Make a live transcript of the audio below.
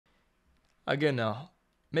Again now.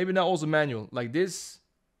 Maybe now also manual. Like this.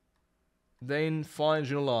 Then fine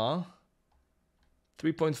Ginola.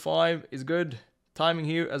 3.5 is good. Timing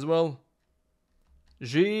here as well.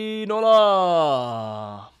 Ginola.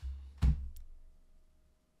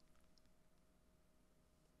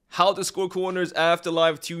 How to score corners after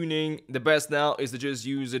live tuning. The best now is to just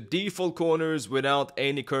use the default corners without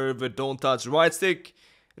any curve. Don't touch the right stick.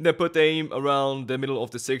 And then put the aim around the middle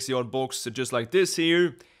of the 6-yard box, just like this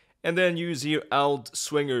here. And then use here out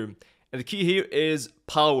swinger. And the key here is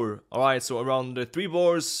power. Alright, so around the 3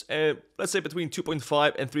 bars, let's say between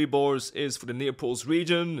 2.5 and 3 bars is for the near post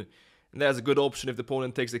region. And that's a good option if the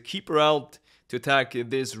opponent takes the keeper out to attack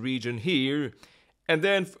this region here. And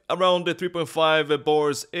then around the 3.5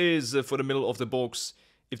 bars is for the middle of the box.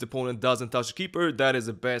 If the opponent doesn't touch the keeper, that is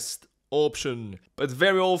the best option. But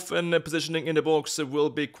very often positioning in the box will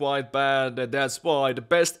be quite bad. That's why the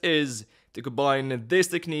best is to combine this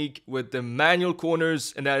technique with the manual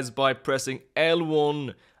corners, and that is by pressing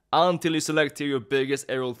L1 until you select here your biggest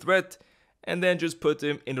aerial threat, and then just put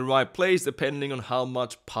him in the right place depending on how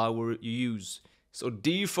much power you use. So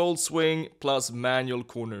default swing plus manual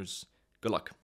corners. Good luck.